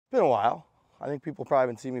Been a while. I think people probably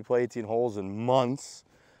haven't seen me play 18 holes in months.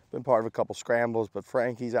 Been part of a couple scrambles, but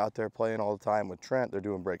Frankie's out there playing all the time with Trent. They're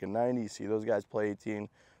doing breaking 90. You see those guys play 18.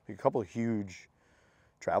 A couple of huge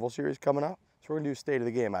travel series coming up. So we're gonna do state of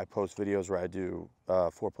the game. I post videos where I do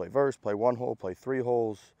foreplay verse, play 1 hole, play 3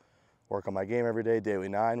 holes, work on my game every day, daily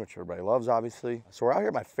 9, which everybody loves, obviously. So we're out here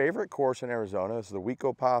at my favorite course in Arizona. This is the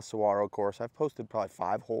Huico Pass Saguaro course. I've posted probably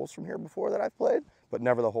 5 holes from here before that I've played, but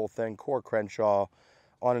never the whole thing. Core Crenshaw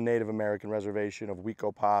on a Native American reservation of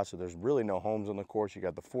Huico Pass. So there's really no homes on the course. You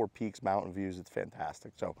got the 4 peaks, mountain views. It's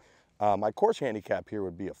fantastic. So my course handicap here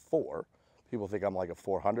would be a 4. People think I'm like a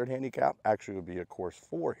 400 handicap. Actually, it would be a course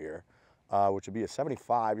 4 here, which would be a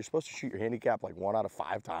 75. You're supposed to shoot your handicap like 1 out of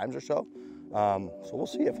 5 times or so. So we'll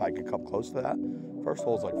see if I can come close to that. First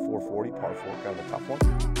hole's like 440, par 4, kind of a tough one.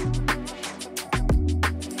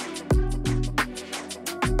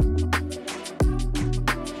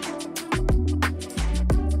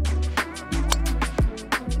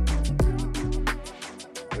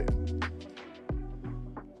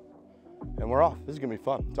 And we're off. This is gonna be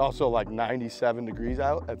fun. It's also like 97 degrees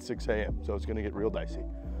out at 6 a.m. So it's gonna get real dicey.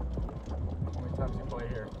 How many times you play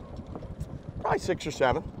here? Probably 6 or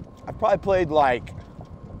 7. I've probably played like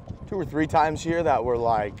 2 or 3 times here that were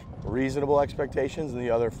like reasonable expectations, and the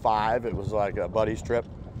other 5, it was like a buddy's trip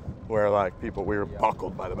where like we were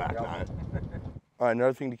buckled by the back nine. All right,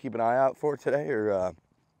 another thing to keep an eye out for today are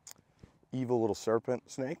evil little serpent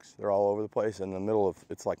snakes. They're all over the place in the middle of,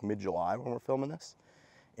 it's like mid-July when we're filming this.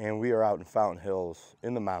 And we are out in Fountain Hills,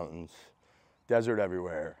 in the mountains, desert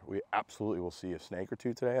everywhere. We absolutely will see a snake or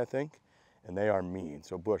 2 today, I think. And they are mean.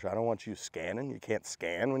 So Bush, I don't want you scanning. You can't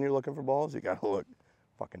scan when you're looking for balls. You gotta look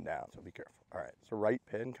fucking down, so be careful. All right, it's a right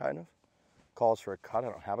pin kind of. Calls for a cut, I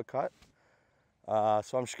don't have a cut.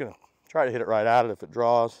 So I'm just gonna try to hit it right at it. If it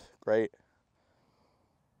draws, great.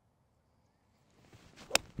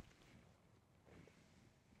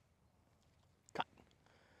 Cut.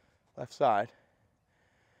 Left side.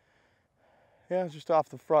 Yeah, just off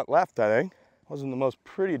the front left, I think. Wasn't the most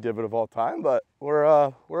pretty divot of all time, but we're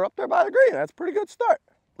up there by the green. That's a pretty good start.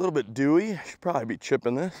 A little bit dewy. I should probably be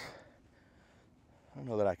chipping this. I don't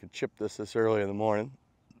know that I could chip this early in the morning.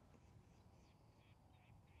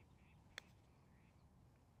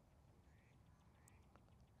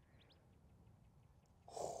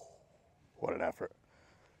 What an effort.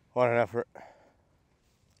 What an effort.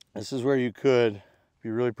 This is where you could be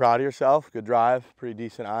really proud of yourself. Good drive, pretty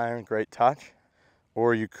decent iron, great touch.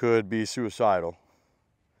 Or you could be suicidal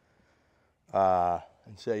and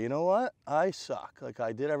say, you know what? I suck. Like,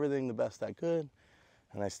 I did everything the best I could,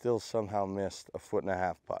 and I still somehow missed a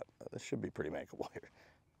 1.5 foot putt. This should be pretty makeable here.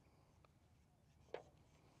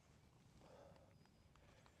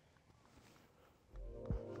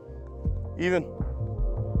 Even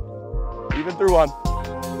through one.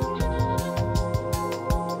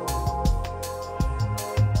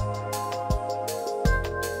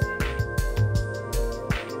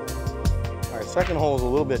 Second hole is a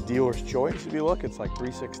little bit dealer's choice. If you look, it's like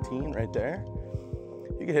 316 right there.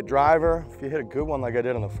 You can hit driver. If you hit a good one like I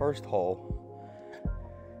did on the first hole,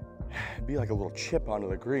 it'd be like a little chip onto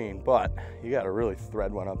the green, but you got to really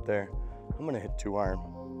thread one up there. I'm gonna hit 2 iron.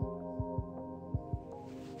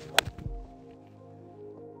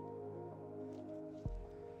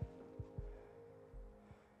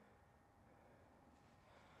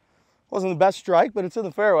 Wasn't the best strike, but it's in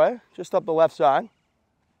the fairway, just up the left side.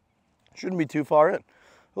 Shouldn't be too far in. A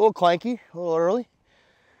little clanky, a little early.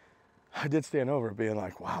 I did stand over being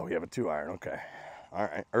like, wow, we have a 2 iron, okay. All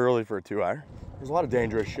right, early for a 2 iron. There's a lot of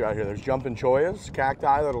dangerous shit out here. There's jumping choyas,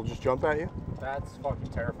 cacti that'll just jump at you. That's fucking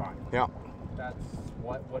terrifying. Yeah. That's,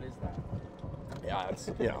 what is that? Yeah,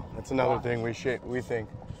 it's, you know, that's another thing we think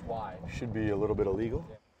Just why? should be a little bit illegal.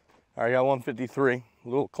 Yeah. All right, got 153. A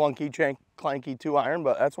little clunky, clanky 2 iron,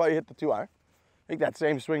 but that's why you hit the 2 iron. I think that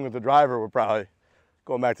same swing with the driver would probably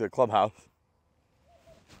going back to the clubhouse.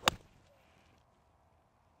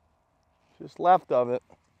 Just left of it.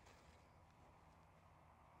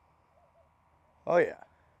 Oh yeah.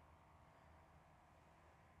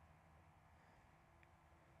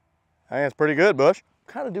 I think that's pretty good, Bush.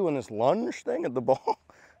 I'm kind of doing this lunge thing at the ball,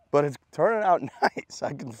 but it's turning out nice.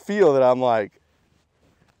 I can feel that I'm like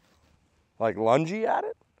lungy at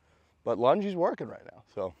it, but lungy's working right now.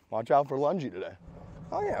 So watch out for lungy today.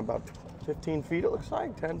 Oh yeah, about 15 feet it looks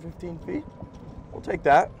like, 10, 15 feet. We'll take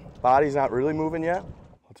that. Body's not really moving yet.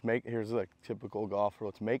 Here's like typical golfer,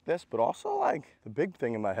 let's make this, but also like the big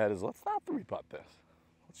thing in my head is let's not 3-putt this.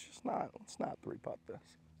 Let's not 3-putt this.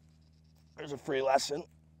 There's a free lesson.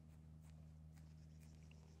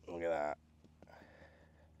 Look at that.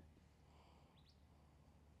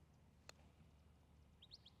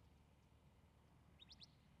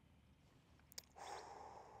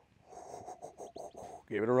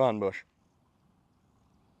 Gave it a run, Bush.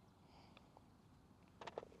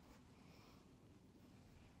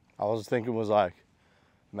 I was thinking was like,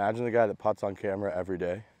 imagine the guy that putts on camera every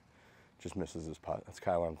day, just misses his putt. That's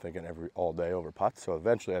kind of what I'm thinking all day over putts. So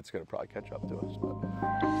eventually that's going to probably catch up to us. But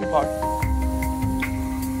good putt.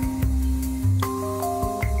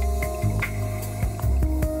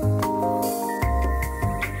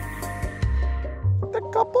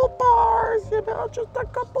 Couple bars, you know, just a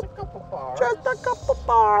couple bars. Just a couple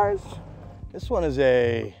bars. This one is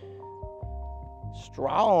a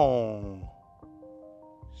strong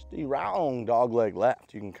dog leg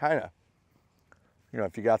left. You can kind of, you know,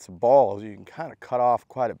 if you got some balls, you can kind of cut off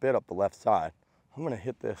quite a bit up the left side. I'm gonna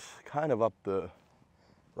hit this kind of up the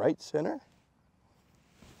right center.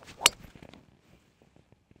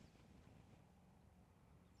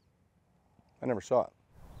 I never saw it.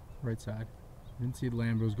 Right side. Didn't see the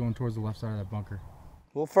land, but it was going towards the left side of that bunker.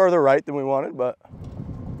 A little further right than we wanted, but I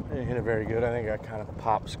didn't hit it very good. I think I kind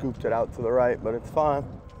of scooped it out to the right, but it's fine.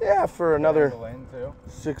 Yeah, for another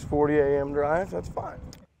 6:40 a.m. drive, that's fine.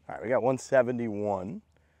 All right, we got 171.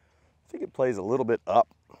 I think it plays a little bit up,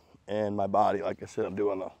 and my body, like I said, I'm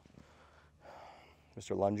doing the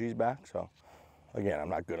Mr. Lungy's back, so again, I'm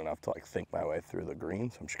not good enough to like think my way through the green,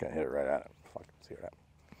 so I'm just gonna hit it right at it. Fucking see what happens.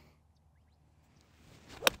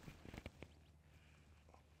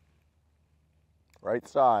 Right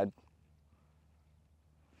side.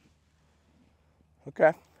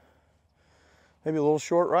 Okay. Maybe a little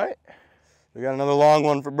short right. We got another long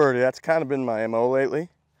one for birdie. That's kind of been my MO lately.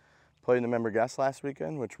 Played in the member guest last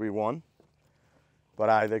weekend, which we won.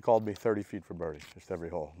 But they called me 30 feet for birdie, just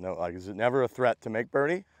every hole. No, like, is it never a threat to make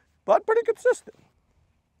birdie? But pretty consistent.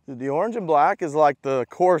 The orange and black is like the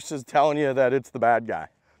course is telling you that it's the bad guy.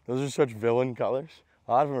 Those are such villain colors.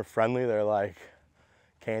 A lot of them are friendly. They're like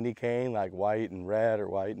candy cane, like white and red or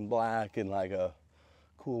white and black, and like a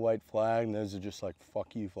cool white flag, and those are just like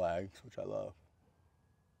fuck you flags, which I love.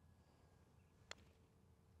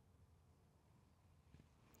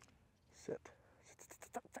 Sit.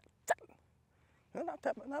 No, not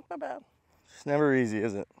bad. It's never easy,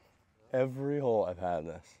 is it? Every hole I've had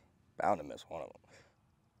this, bound to miss one of them.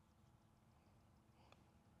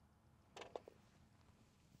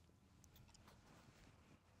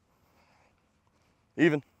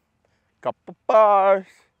 Even. Couple bars.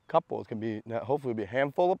 Couple can be, hopefully be a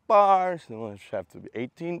handful of bars. Then we'll just have to be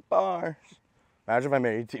 18 bars. Imagine if I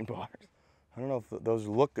made 18 bars. I don't know if those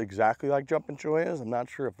look exactly like jumping choyas. I'm not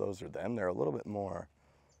sure if those are them. They're a little bit more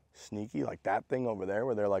sneaky, like that thing over there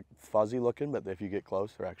where they're like fuzzy looking, but if you get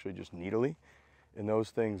close, they're actually just needly. And those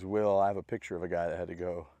things I have a picture of a guy that had to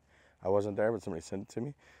go, I wasn't there, but somebody sent it to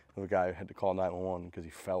me, of a guy who had to call 911 because he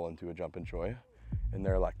fell into a jumping choya. And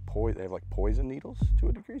they're like, they have like poison needles to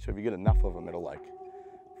a degree. So if you get enough of them, it'll like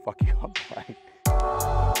fuck you up. Like.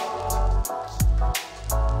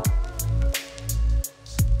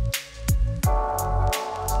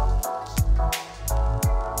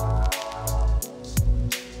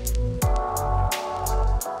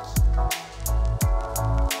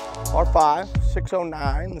 Par5,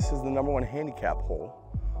 609. This is the #1 handicap hole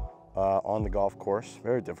on the golf course.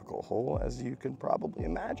 Very difficult hole, as you can probably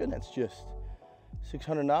imagine. It's just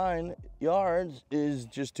 609 yards is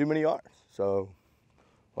just too many yards. So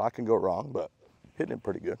a lot can go wrong, but hitting it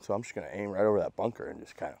pretty good. So I'm just gonna aim right over that bunker and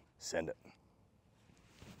just kind of send it.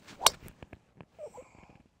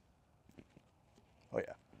 Oh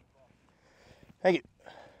yeah. Thank you.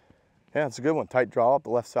 Yeah, it's a good one. Tight draw up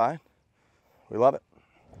the left side. We love it.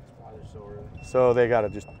 So they gotta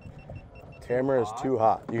just, camera is too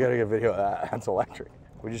hot. You gotta get a video of that. That's electric.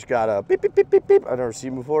 We just got a beep, beep, beep, beep, beep. I've never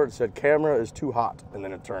seen before. It said camera is too hot, and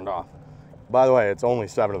then it turned off. By the way, it's only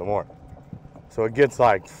 7 in the morning. So it gets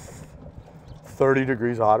like 30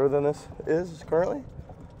 degrees hotter than this is currently.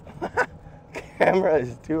 Camera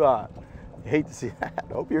is too hot. You hate to see that.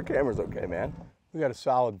 Hope your camera's okay, man. We got a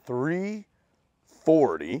solid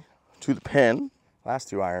 340 to the pin. Last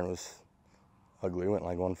 2 iron was ugly, went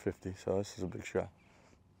like 150, so this is a big shot.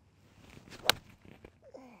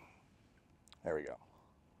 There we go.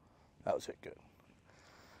 That was hit good.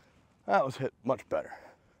 That was hit much better.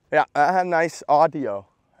 Yeah, I had nice audio,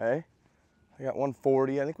 hey? I got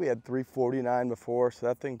 140, I think we had 349 before, so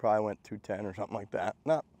that thing probably went 210 or something like that.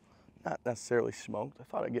 Not necessarily smoked. I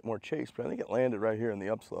thought I'd get more chase, but I think it landed right here in the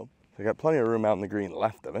upslope. I got plenty of room out in the green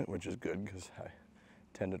left of it, which is good because I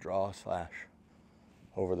tend to draw /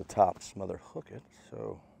 over the top, smother hook it.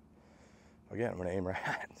 So again, I'm gonna aim right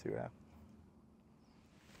at it and see what happens.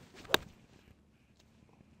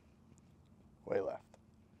 Way left.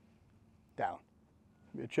 Down.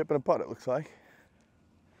 Be a chip and a putt, it looks like.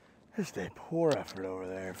 Just a poor effort over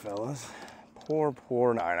there, fellas.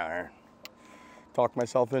 Poor 9-iron. Talked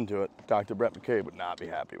myself into it. Dr. Brett McCabe would not be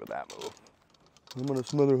happy with that move. I'm gonna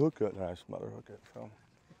smother hook it. And I smother hook it.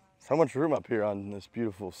 So much room up here on this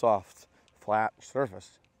beautiful, soft, flat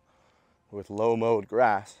surface with low mowed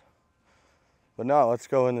grass. But no, let's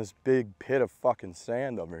go in this big pit of fucking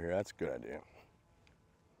sand over here. That's a good idea.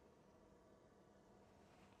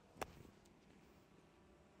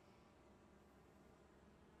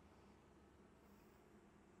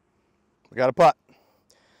 We got a putt.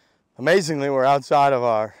 Amazingly, we're outside of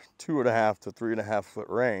our 2.5 to 3.5 foot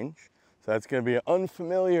range. So that's gonna be an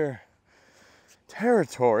unfamiliar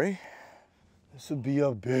territory. This would be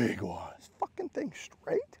a big one. Is this fucking thing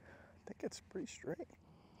straight? I think it's pretty straight.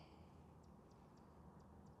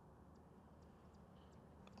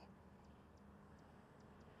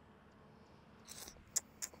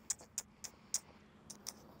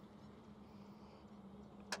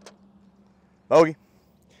 Bogey.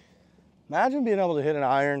 Imagine being able to hit an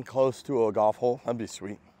iron close to a golf hole. That'd be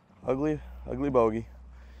sweet. Ugly bogey.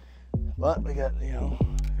 But we got,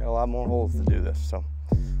 got a lot more holes to do this, so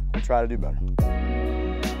we'll try to do better.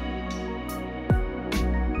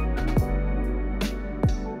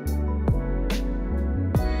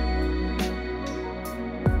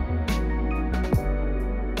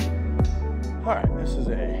 All right, this is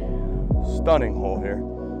a stunning hole here.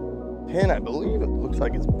 Pin, I believe it looks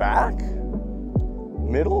like it's back.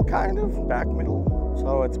 Middle, kind of, back middle.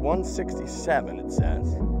 So it's 167, it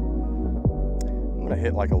says. I'm gonna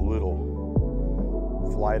hit like a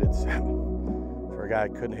little flighted 7 for a guy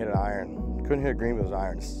who couldn't hit an iron, couldn't hit a green with his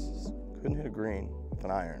iron, couldn't hit a green with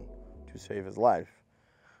an iron to save his life.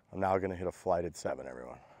 I'm now gonna hit a flighted 7,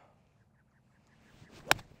 everyone.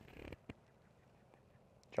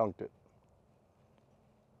 Chunked it.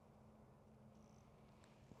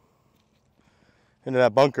 Into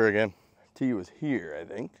that bunker again. Tee was here, I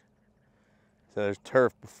think. So there's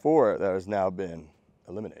turf before it that has now been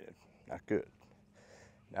eliminated. Not good.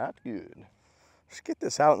 Not good. Let's get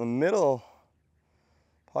this out in the middle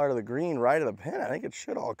part of the green, right of the pin. I think it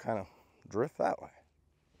should all kind of drift that way.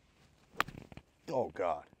 Oh,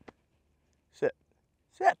 God. Sit.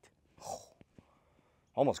 Sit. Oh.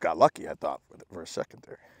 Almost got lucky, I thought, for a second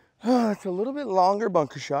there. It's a little bit longer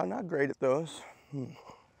bunker shot. Not great at those.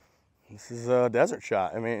 This is a desert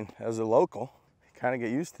shot. I mean, as a local, you kind of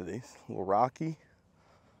get used to these. A little rocky,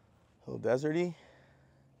 a little deserty.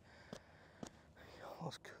 You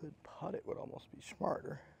almost could putt it, would almost be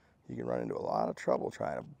smarter. You can run into a lot of trouble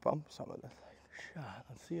trying to bump some of this shot.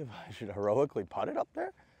 Let's see if I should heroically putt it up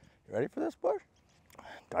there. You ready for this, bush?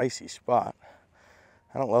 Dicey spot.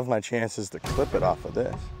 I don't love my chances to clip it off of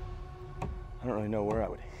this. I don't really know where I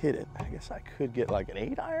would hit it. I guess I could get like an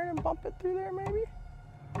 8-iron and bump it through there, maybe?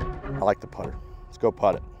 I like the putter. Let's go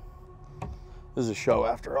putt it. This is a show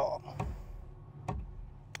after all.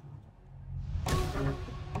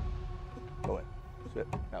 Go in. Sit.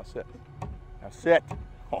 Now sit. Now sit.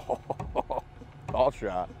 Ball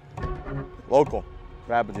shot. Local.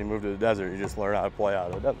 What happens when you move to the desert? You just learn how to play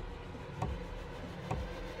out of the desert.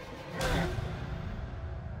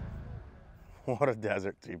 What a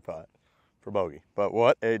desert tee putt for bogey. But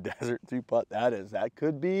what a desert tee putt that is. That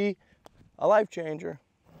could be a life changer.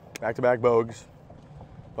 Back-to-back bogeys.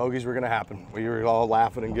 Bogeys were gonna happen. We were all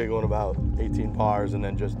laughing and giggling about 18 pars and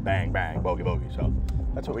then just bang, bang, bogey, bogey. So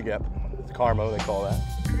that's what we get. It's karma, they call that.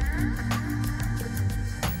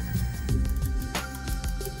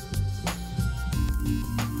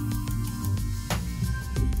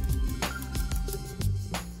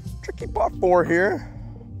 Tricky par 4 here.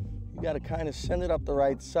 You gotta kind of send it up the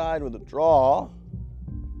right side with a draw,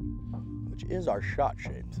 which is our shot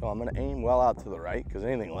shape. So I'm gonna aim well out to the right because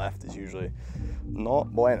anything left is usually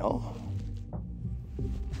not bueno.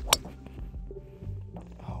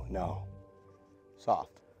 Oh no,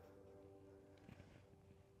 soft.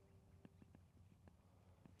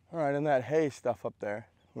 All right, and that hay stuff up there,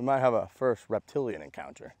 we might have a first reptilian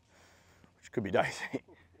encounter, which could be dicey.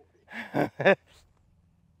 That's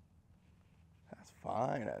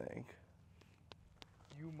fine, I think.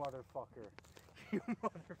 You motherfucker. You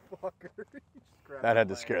motherfucker. That had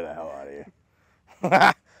to scare the hell out of you.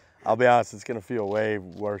 I'll be honest, it's gonna feel way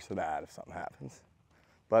worse than that if something happens.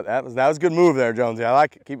 But that was a good move there, Jonesy. I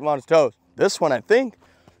like it. Keep him on his toes. This one, I think,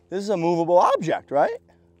 this is a movable object, right?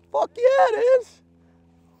 Fuck yeah, it is.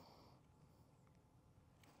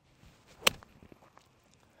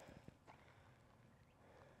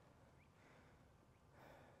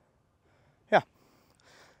 Yeah,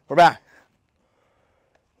 we're back.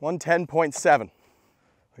 110.7.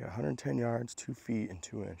 We got 110 yards, 2 feet, and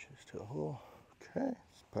 2 inches to the hole. Okay,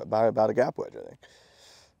 it's about a gap wedge, I think.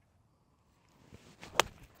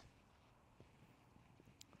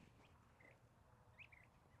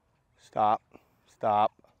 Stop.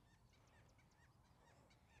 Stop.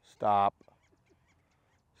 Stop.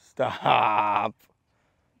 Stop.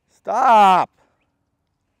 Stop.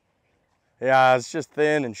 Yeah, it's just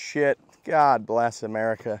thin and shit. God bless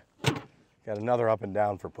America. Got another up and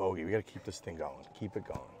down for Bogey. We got to keep this thing going. Keep it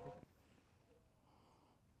going.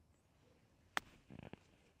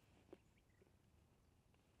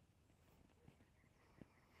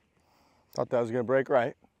 Thought that was going to break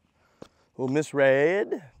right. A little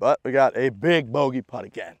misread, but we got a big bogey putt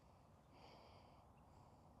again.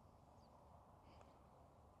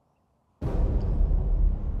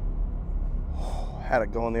 Had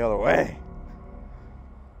it going the other way.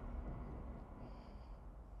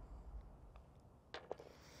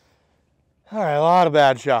 All right, a lot of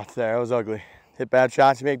bad shots there. That was ugly. Hit bad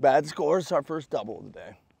shots, you make bad scores. Our first double of the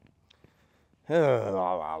day.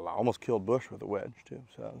 Almost killed Bush with a wedge too.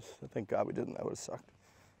 So thank God we didn't. That would have sucked.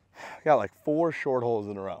 We got like 4 short holes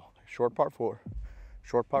in a row. Short par 4,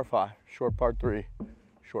 short par 5, short par 3,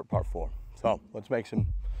 short par 4. So let's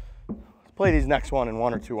play these next one in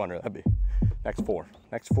 1 or 2 under. That'd be next 4.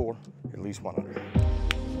 Next 4, at least 100.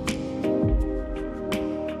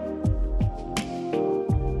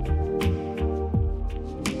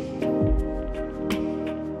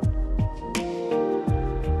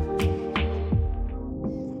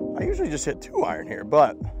 I usually just hit 2 iron here,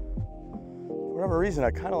 but for whatever reason,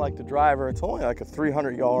 I kind of like the driver. It's only like a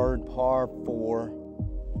 300-yard par 4.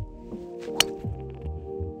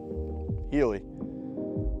 Healy.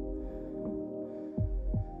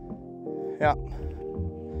 Yeah.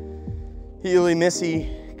 Healy, missy,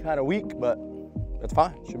 kind of weak, but that's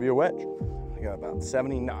fine. Should be a wedge. I got about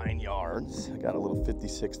 79 yards. I got a little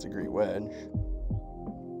 56-degree wedge.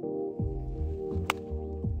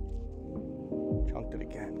 Chunked it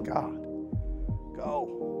again. God.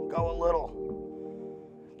 Go. Go a little.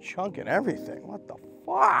 Chunking everything. What the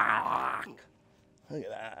fuck? Look at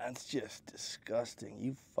that. That's just disgusting.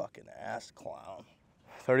 You fucking ass clown.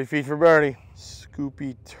 30 feet for birdie.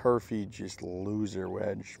 Scoopy, turfy, just loser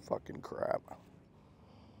wedge. Fucking crap.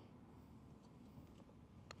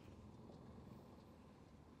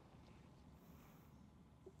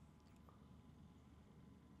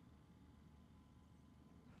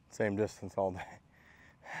 Same distance all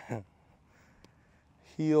day.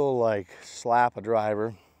 Heel like slap a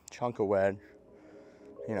driver, chunk a wedge.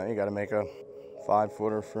 You know, you got to make a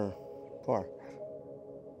 5-footer for par.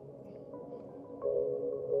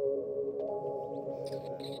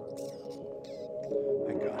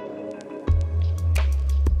 Thank God.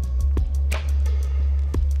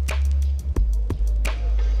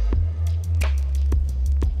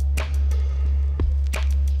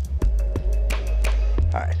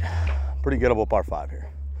 All right, pretty gettable par 5 here.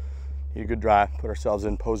 Need a good drive, put ourselves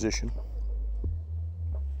in position.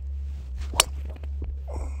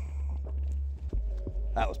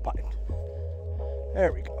 That was piped.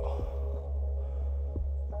 There we go.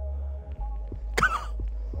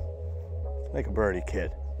 Let's make a birdie,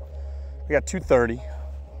 kid. We got 230.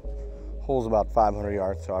 Hole's about 500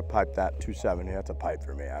 yards, so I piped that 270. That's a pipe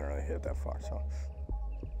for me. I don't really hit it that far, so.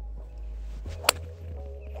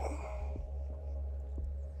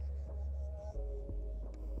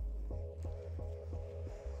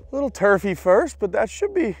 A little turfy first, but that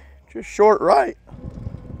should be just short right.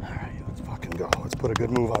 All right, let's fucking go. Let's put a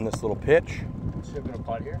good move on this little pitch. Chipping a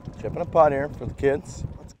putt here. Chipping a putt here for the kids.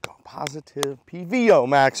 Let's go. Positive PVO,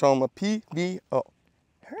 Max Homa, PVO. All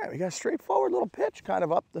right, we got a straightforward little pitch kind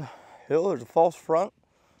of up the hill. There's a false front.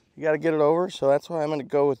 You got to get it over, so that's why I'm going to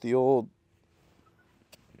go with the old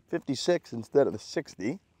 56 instead of the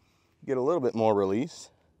 60. Get a little bit more release.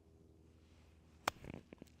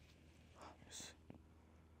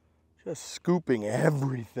 Just scooping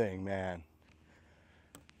everything, man.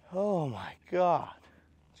 Oh my God.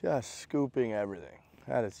 Just scooping everything.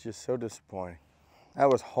 That is just so disappointing. That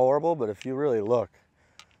was horrible, but if you really look,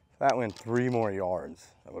 if that went 3 more yards,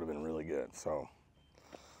 that would have been really good. So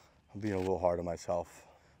I'm being a little hard on myself.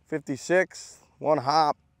 56, 1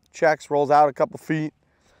 hop, checks, rolls out a couple feet.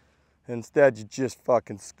 Instead, you just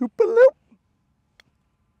fucking scoop a loop.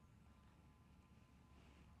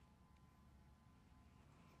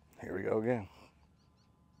 Here we go again.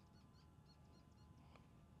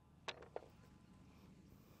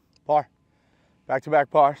 Par.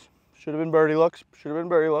 Back-to-back pars. Should have been birdie looks. Should have been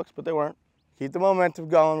birdie looks, but they weren't. Keep the momentum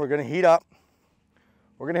going. We're gonna heat up.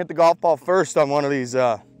 We're gonna hit the golf ball first on one of these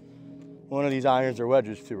irons or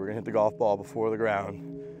wedges too. We're gonna hit the golf ball before the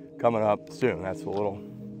ground. Coming up soon. That's a little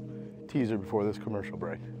teaser before this commercial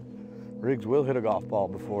break. Riggs will hit a golf ball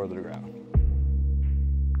before the ground.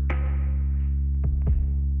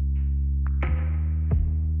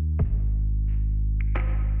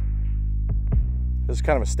 This is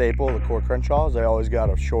kind of a staple of the Core Crenshaws. They always got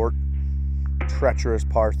a short, treacherous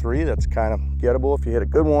par 3 that's kind of gettable if you hit a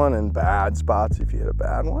good one, and bad spots if you hit a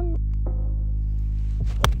bad one.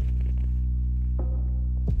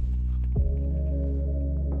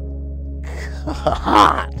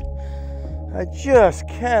 God, I just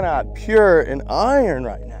cannot pure an iron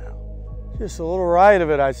right now. Just a little right of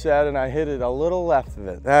it, I said, and I hit it a little left of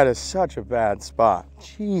it. That is such a bad spot.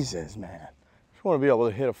 Jesus, man. I just want to be able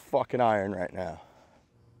to hit a fucking iron right now.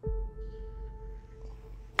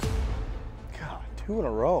 God, 2 in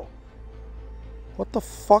a row. What the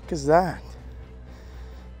fuck is that?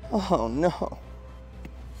 Oh no.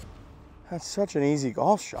 That's such an easy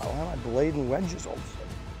golf shot. Why am I blading wedges all of a sudden?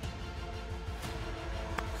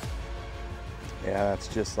 Yeah, that's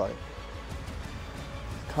just like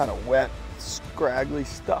kind of wet, scraggly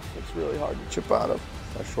stuff that's really hard to chip out of.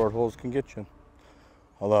 That short holes can get you.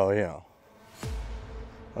 Although, you know,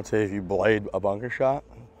 I'll tell you, if you blade a bunker shot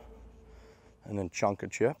and then chunk a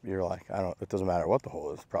chip, you're like, it doesn't matter what the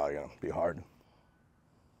hole is, it's probably gonna be hard.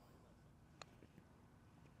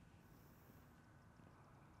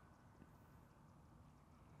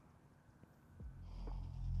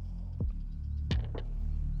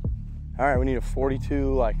 All right, we need a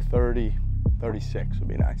 42, like 30, 36 would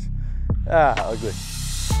be nice. Ah, ugly.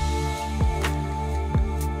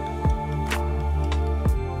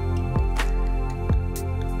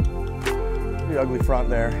 Pretty ugly front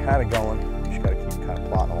there, had it going. Just gotta keep kind of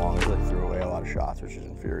plotting along. I really threw away a lot of shots, which is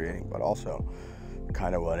infuriating, but also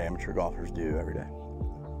kind of what amateur golfers do every day.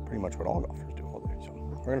 Pretty much what all golfers do all day, so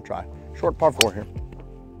we're gonna try. Short par 4 here.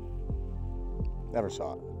 Never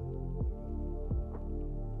saw it.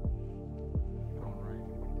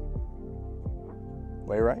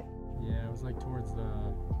 Way right? Yeah, it was like towards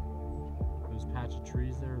those patch of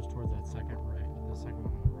trees there. It was towards that second right, the second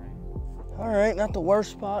one on the right. All right, not the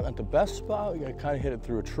worst spot, not the best spot. We gotta kind of hit it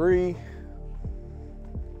through a tree.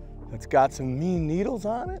 It's got some mean needles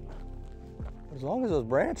on it. As long as those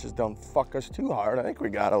branches don't fuck us too hard, I think we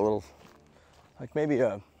got a little, like maybe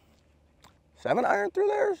a 7-iron through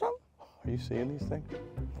there or something. Are you seeing these things?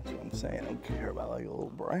 That's what I'm saying. I don't care about like a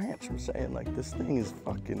little branch. I'm saying like this thing is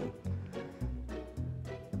fucking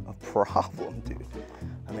problem, dude.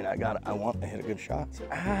 I mean, I want to hit a good shot. So,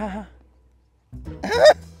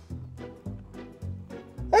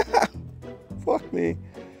 fuck me.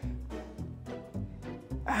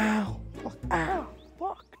 Ow. Fuck. Ow.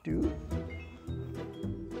 Fuck, dude.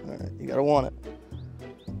 All right, you gotta want it.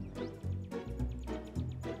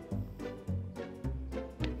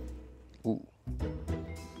 Ooh.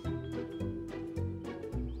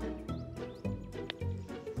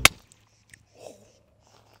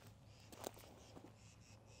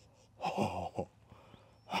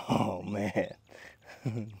 Oh man,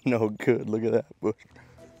 no good. Look at that bush.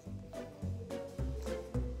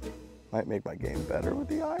 Might make my game better with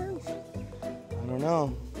the irons. I don't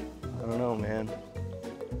know, man.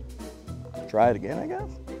 Try it again, I guess.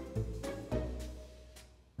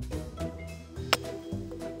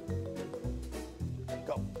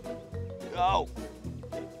 Go. Go.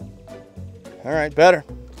 All right, better.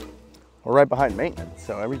 We're right behind maintenance,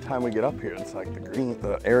 so every time we get up here, it's like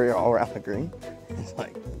the area all around the green is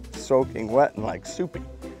like soaking wet and like soupy.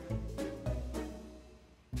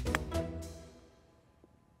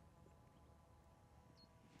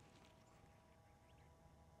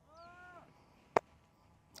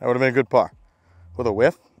 That would have been a good par with a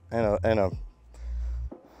whiff and a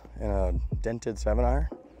dented 7-iron.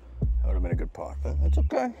 That would have been a good par, but it's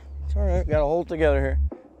okay. It's all right. We got to hold it together here.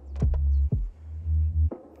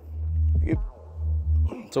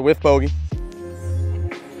 It's a whiff bogey.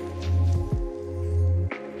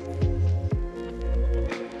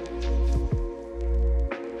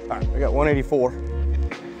 All right, we got 184.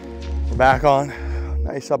 We're back on.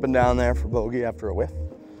 Nice up and down there for bogey after a whiff,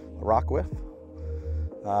 a rock whiff.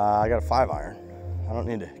 I got a 5-iron. I don't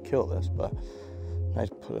need to kill this, but nice,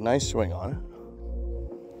 put a nice swing on it.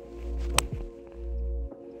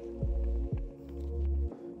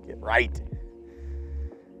 Get right.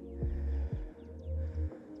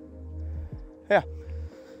 Yeah,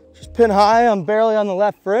 just pin high. I'm barely on the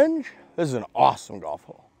left fringe. This is an awesome golf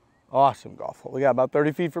hole. Awesome golf hole. We got about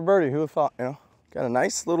 30 feet for birdie. Who would have thought, you know? Got a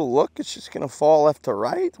nice little look. It's just gonna fall left to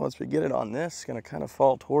right. Once we get it on this, it's gonna kind of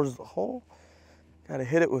fall towards the hole. Got to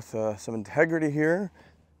hit it with some integrity here.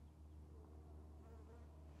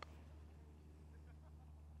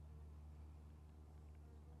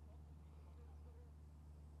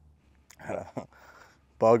 Had a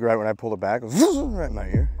bug right when I pulled it back, right in my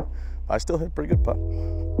ear. I still hit a pretty good putt.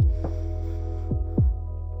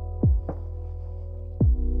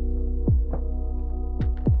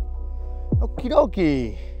 Okie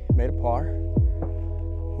dokie. Made a par.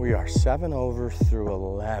 We are 7 over through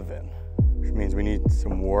 11, which means we need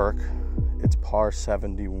some work. It's par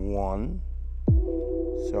 71.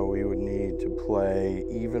 So we would need to play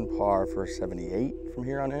even par for 78 from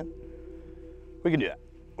here on in. We can do that.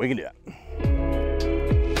 We can do that.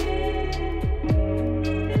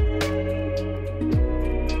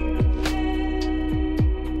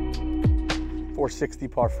 460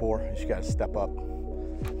 par 4. You just gotta step up.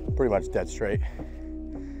 Pretty much dead straight.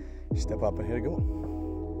 Step up and hit a good one.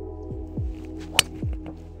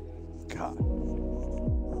 God.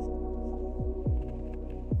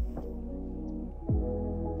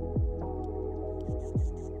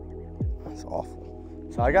 That's awful.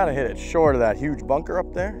 So I gotta hit it short of that huge bunker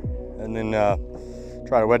up there and then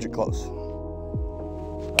try to wedge it close.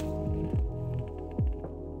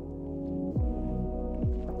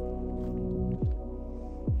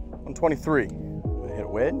 123. I'm gonna hit a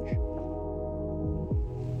wedge.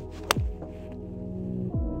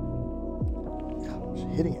 God, I'm just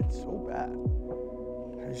hitting it so bad.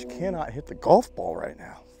 I just cannot hit the golf ball right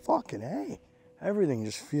now. Fucking A. Everything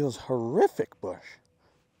just feels horrific, Bush.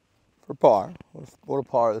 For par. What a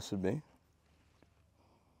par this would be.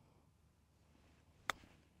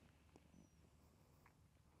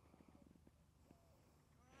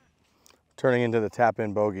 Turning into the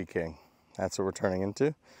tap-in bogey king. That's what we're turning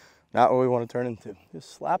into. Not what we want to turn into.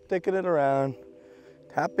 Just slap dicking it around.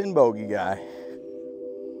 Tap-in bogey guy.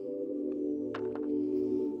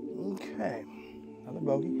 Okay. Another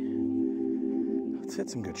bogey. Let's hit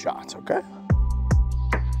some good shots, okay?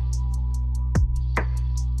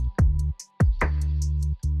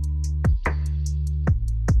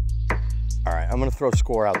 All right, I'm gonna throw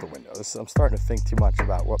score out the window. I'm starting to think too much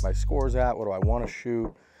about what my score's at, what do I want to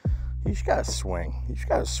shoot. You just gotta swing. You just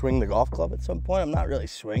gotta swing the golf club at some point. I'm not really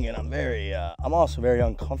swinging. I'm also very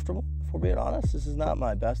uncomfortable, if we're being honest. This is not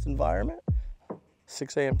my best environment.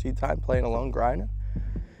 6 a.m. tee time, playing alone, grinding.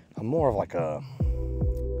 I'm more of like a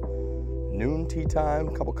noon tee time,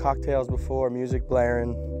 a couple cocktails before, music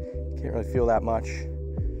blaring. Can't really feel that much.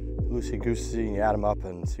 Loosey-goosey, and you add them up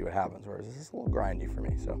and see what happens. Whereas this is a little grindy for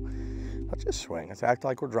me. So let's just swing. Let's act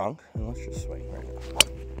like we're drunk and let's just swing right now.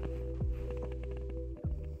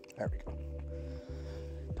 There we go.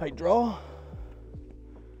 Tight draw.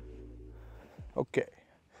 Okay.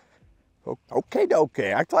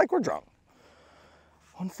 Okay. Act like we're drunk.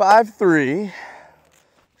 153. There's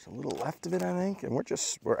a little left of it, I think, and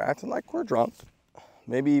we're acting like we're drunk.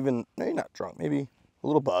 Maybe not drunk, maybe a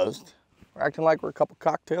little buzzed. We're acting like we're a couple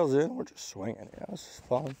cocktails in. We're just swinging. Yeah, this is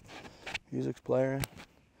fun. Music's playing. A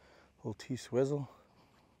little T-swizzle.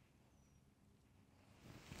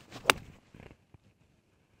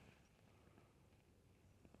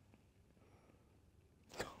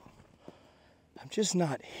 I'm just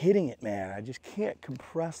not hitting it, man. I just can't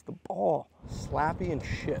compress the ball. Slappy and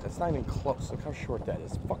shit. It's not even close. Look how short that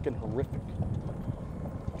is. It's fucking horrific.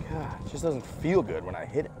 God, it just doesn't feel good when I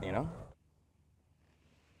hit it, you know?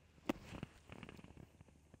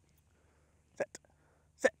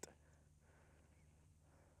 Set.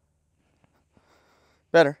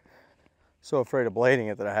 Better. So afraid of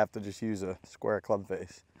blading it that I have to just use a square club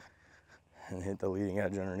face and hit the leading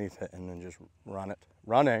edge underneath it and then just run it.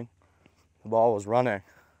 Running. The ball was running.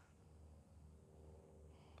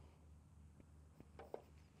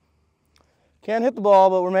 Can't hit the ball,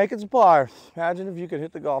 but we're making some pars. Imagine if you could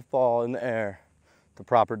hit the golf ball in the air the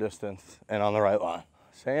proper distance and on the right line.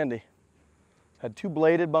 Sandy. Had 2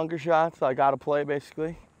 bladed bunker shots I got to play,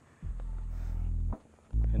 basically.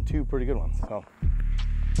 And 2 pretty good ones, so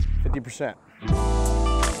 50%.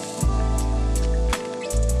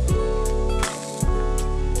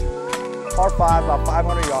 Par 5, about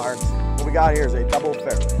 500 yards. What we got here is a double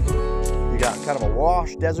fairway. You got kind of a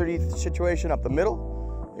wash, deserty situation up the middle.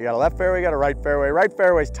 You got a left fairway, you got a right fairway. Right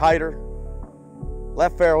fairway's tighter.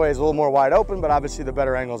 Left fairway is a little more wide open, but obviously the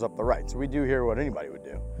better angle's up the right. So we do here what anybody would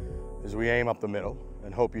do, is we aim up the middle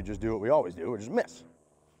and hope you just do what we always do, which is miss.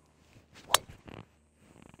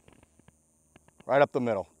 Right up the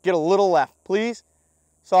middle. Get a little left, please.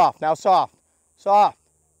 Soft, now soft, soft.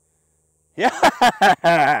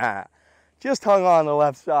 Yeah! Just hung on the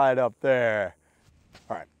left side up there.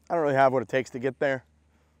 All right, I don't really have what it takes to get there.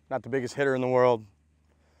 Not the biggest hitter in the world.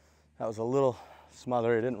 That was a little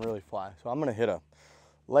smothery, it didn't really fly. So I'm gonna hit a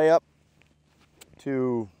layup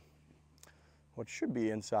to what should be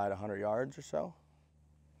inside 100 yards or so.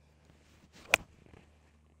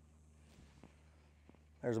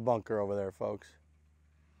 There's a bunker over there, folks.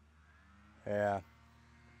 Yeah.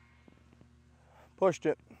 Pushed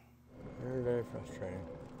it. Very, very frustrating.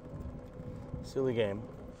 Silly game.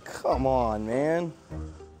 Come on, man.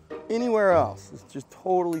 anywhere else is just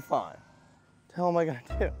totally fine. What the hell am I gonna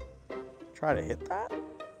do? Try to hit that?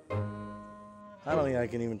 I don't think I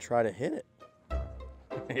can even try to hit it.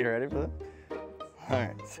 You ready for that? All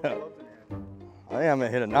right, so I think I'm gonna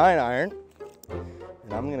hit a 9-iron,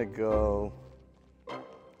 and I'm gonna go.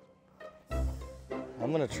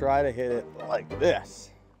 I'm gonna try to hit it like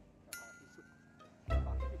this,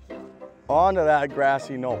 onto that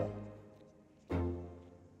grassy knoll.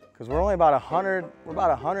 Because we're only about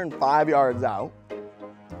 105 yards out.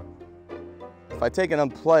 If I take an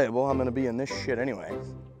unplayable, I'm gonna be in this shit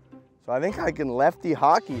anyways. So I think I can lefty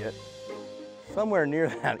hockey it somewhere near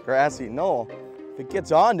that grassy knoll. If it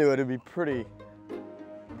gets onto it, it'd be pretty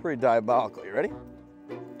diabolical. You ready?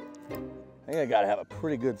 I think I gotta have a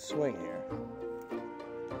pretty good swing here.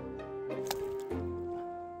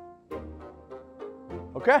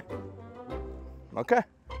 Okay.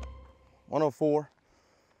 104,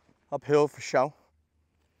 uphill for show.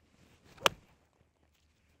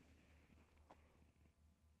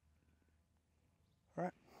 All right,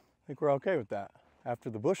 I think we're okay with that. After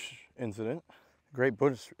the bush incident, great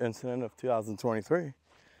bush incident of 2023,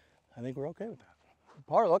 I think we're okay with that.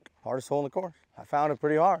 Par, look, hardest hole in the course. I found it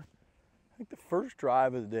pretty hard. I think the first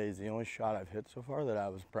drive of the day is the only shot I've hit so far that I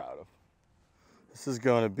was proud of. This is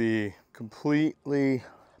going to be completely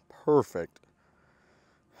perfect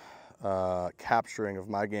capturing of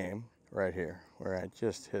my game right here, where I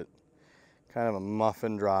just hit kind of a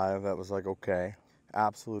muffin drive that was like, okay,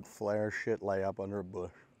 absolute flare shit layup under a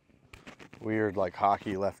bush. Weird like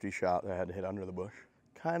hockey lefty shot that I had to hit under the bush.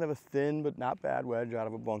 Kind of a thin but not bad wedge out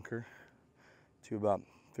of a bunker to about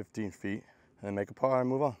 15 feet, and then make a par and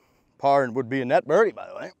move on. Par would be a net birdie, by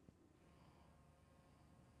the way.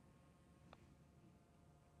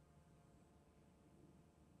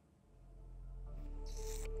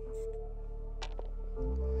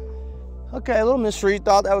 Okay, a little mystery.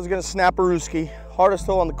 Thought that was gonna snap a rooski. Hardest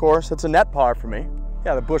hole on the course. It's a net par for me.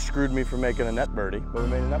 Yeah, the bush screwed me from making a net birdie, but we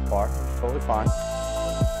made a net par. It's totally fine.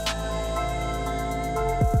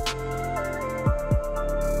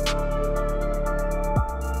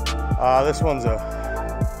 This one's a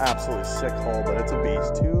absolutely sick hole, but it's a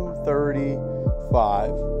beast.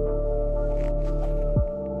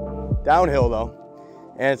 235. Downhill though,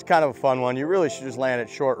 and it's kind of a fun one. You really should just land it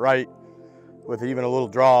short right with even a little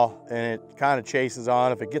draw, and it kind of chases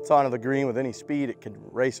on. If it gets onto the green with any speed, it can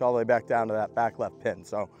race all the way back down to that back left pin.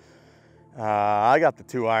 So I got the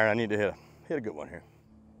 2-iron. I need to hit a good one here.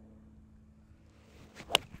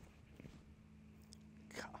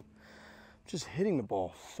 God, just hitting the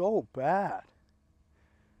ball so bad.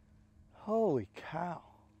 Holy cow.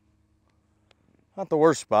 Not the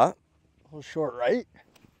worst spot. A little short right.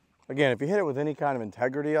 Again, if you hit it with any kind of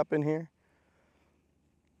integrity up in here,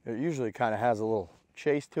 it usually kind of has a little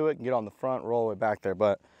chase to it and get on the front, roll it back there.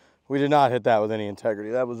 But we did not hit that with any integrity.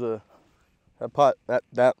 That was that putt,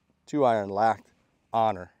 that 2-iron lacked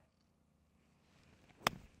honor.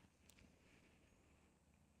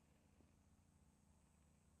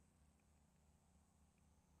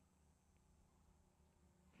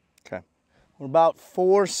 Okay, we're about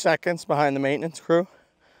 4 seconds behind the maintenance crew.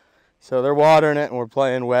 So they're watering it and we're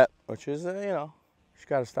playing wet, which is, you know, just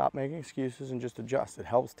got to stop making excuses and just adjust. It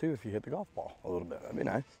helps too if you hit the golf ball a little bit. That'd be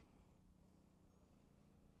nice.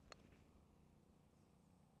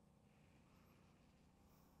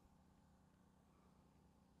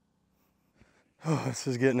 Oh, this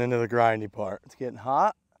is getting into the grindy part. It's getting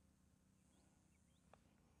hot.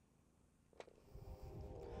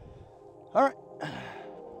 All right.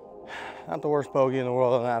 Not the worst bogey in the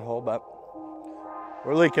world on that hole, but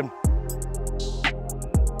we're leaking.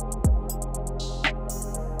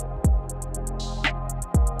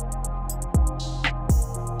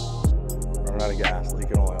 Running out of gas,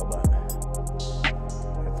 leaking oil, but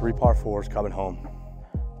got 3 par 4s coming home.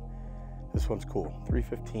 This one's cool.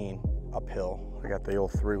 315 uphill. I got the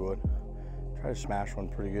old 3-wood. Try to smash one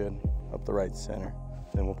pretty good up the right center.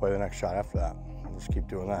 Then we'll play the next shot after that. We'll just keep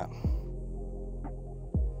doing that.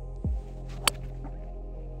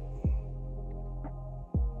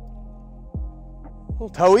 A little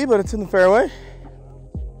toey, but it's in the fairway.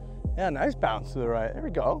 Yeah, nice bounce to the right. There we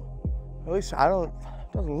go. At least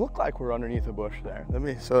doesn't look like we're underneath a bush there.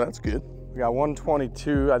 So that's good. We got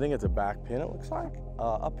 122. I think it's a back pin, it looks like.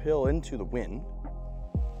 Uphill into the wind.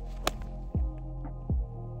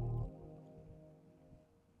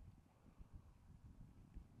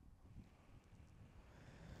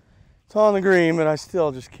 It's on the green, but I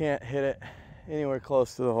still just can't hit it anywhere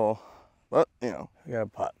close to the hole. But, you know, we got a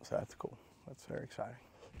putt, so that's cool. That's very exciting.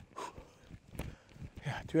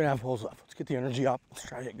 Yeah, 2.5 holes left. Let's get the energy up. Let's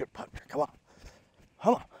try to hit a good putt here. Come on.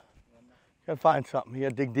 Come on. Gotta find something. You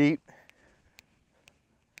gotta dig deep.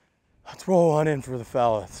 Let's roll on in for the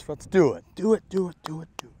fellas. Let's do it. Do it, do it, do it,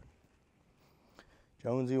 do it.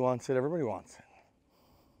 Jonesy wants it. Everybody wants it.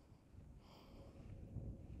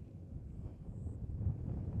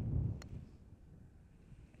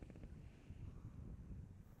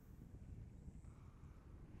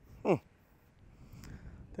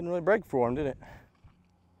 Didn't really break for him, did it?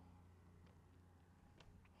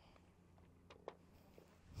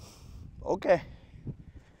 Okay.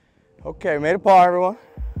 Okay, we made a par, everyone.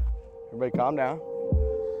 Everybody calm down.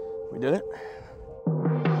 We did it.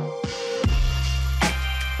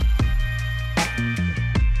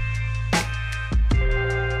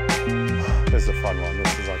 This is a fun one.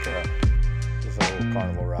 This is like a little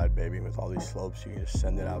carnival ride, baby, with all these slopes. You can just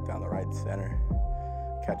send it out down the right center.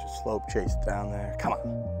 Catch a slope, chase it down there. Come on.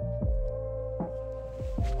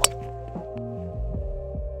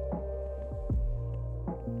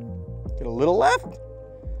 Get a little left.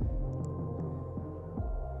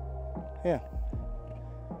 Yeah.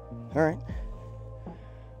 All right.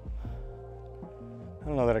 I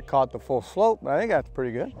don't know that it caught the full slope, but I think that's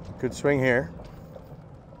pretty good. Good swing here.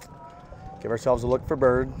 Give ourselves a look for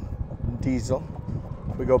bird. Diesel.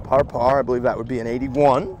 If we go par, I believe that would be an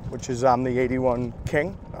 81, which is I'm the 81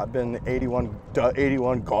 king. I've been 81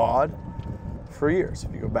 god for years.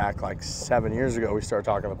 If you go back like 7 years ago, we started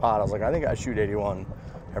talking the pod. I was like, I think I shoot 81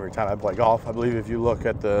 every time I play golf. I believe if you look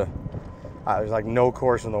at there's like no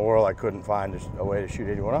course in the world I couldn't find a way to shoot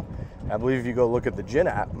 81 up. And I believe if you go look at the Gin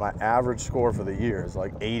app, my average score for the year is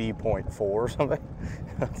like 80.4 or something.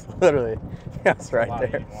 That's literally, that's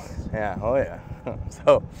right there. Yeah, oh yeah.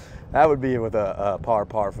 So that would be with a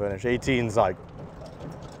par finish. 18's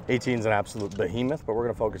an absolute behemoth, but we're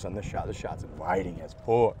gonna focus on this shot. This shot's inviting as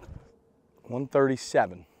fuck.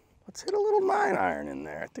 137. Let's hit a little 9-iron in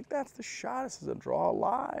there. I think that's the shot. This is a draw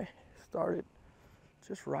lie. Start it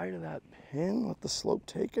just right of that pin. Let the slope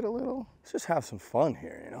take it a little. Let's just have some fun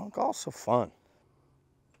here, you know? Golf's so fun.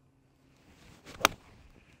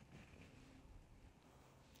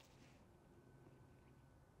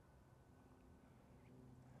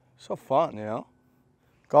 So fun, you know?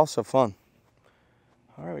 Golf's so fun.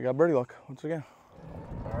 All right, we got birdie luck once again.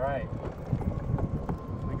 All right.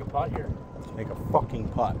 Let's make a putt here. Let's make a fucking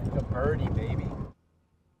putt. Make a birdie, baby.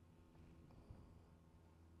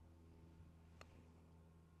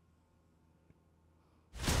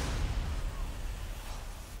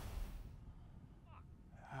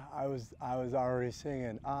 I was already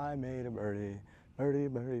singing, I made a birdie, birdie,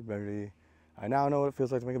 birdie, birdie. I now know what it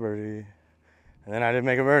feels like to make a birdie. And then I didn't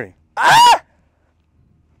make a birdie. Ah!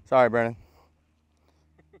 Sorry, Brennan.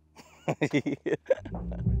 I know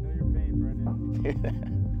your pain, Brendan.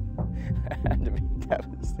 That had to be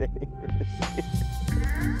devastating for this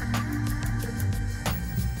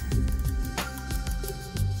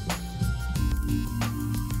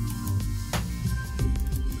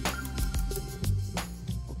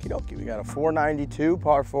Okie dokie, we got a 492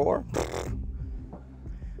 par 4.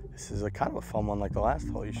 This is a kind of a fun one like the last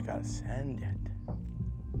hole. You just gotta send it.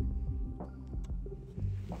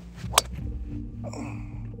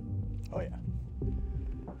 Oh yeah.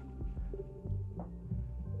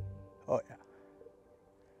 Oh yeah.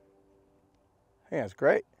 Hey, that's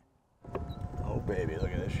great. Oh baby,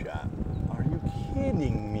 look at this shot. Are you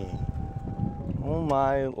kidding me? Oh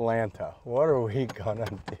my Lanta, what are we gonna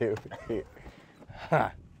do here?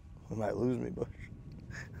 Ha! We might lose me, Bush.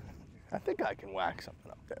 I think I can whack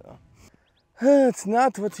something up there though. It's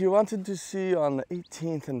not what you wanted to see on the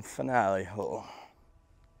 18th and finale hole.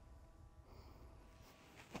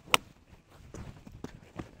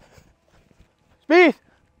 Speed! Is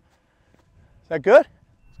that good?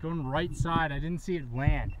 It's going right side. I didn't see it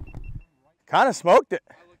land. Kind of smoked it.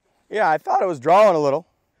 Yeah, I thought it was drawing a little.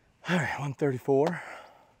 All right, 134.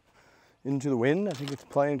 Into the wind. I think it's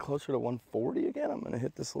playing closer to 140 again. I'm gonna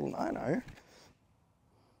hit this little 9-iron.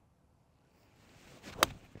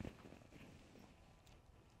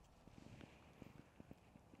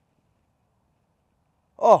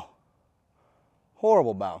 Oh,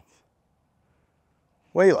 horrible bounce.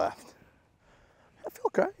 Way left. I feel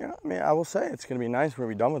okay, you know, I mean, I will say it's gonna be nice when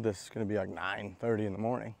we're done with this. It's gonna be like 9:30 in the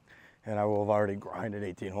morning. And I will have already grinded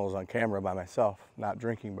 18 holes on camera by myself, not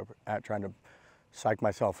drinking, but trying to psych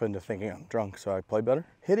myself into thinking I'm drunk so I play better.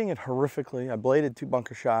 Hitting it horrifically. I bladed 2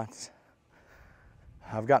 bunker shots.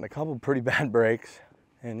 I've gotten a couple pretty bad breaks,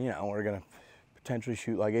 and you know, we're gonna potentially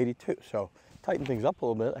shoot like 82. So tighten things up a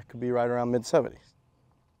little bit. That could be right around mid-70s.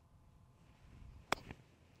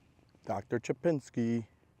 Dr. Chapinski,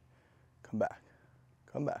 come back,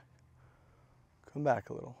 come back, come back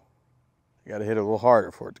a little. You gotta hit it a little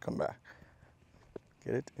harder for it to come back.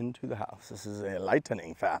 Get it into the house. This is a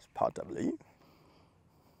lightning fast pot, I believe.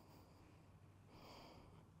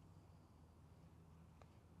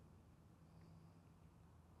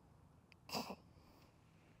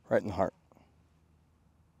 Right in the heart.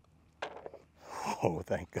 Oh,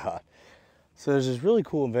 thank God. So there's this really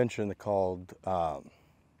cool invention that called,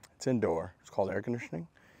 it's indoor, it's called air conditioning,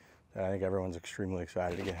 that I think everyone's extremely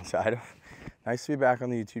excited to get inside of. Nice to be back on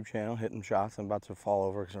the YouTube channel, hitting shots. I'm about to fall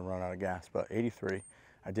over because I'm running out of gas, but 83.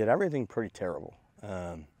 I did everything pretty terrible.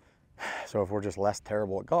 So if we're just less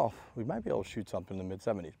terrible at golf, we might be able to shoot something in the mid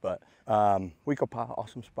 70s, but Weekopah,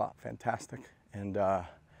 awesome spot, fantastic. And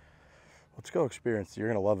let's go experience. You're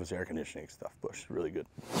gonna love this air conditioning stuff, Bush. Really good,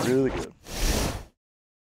 really good.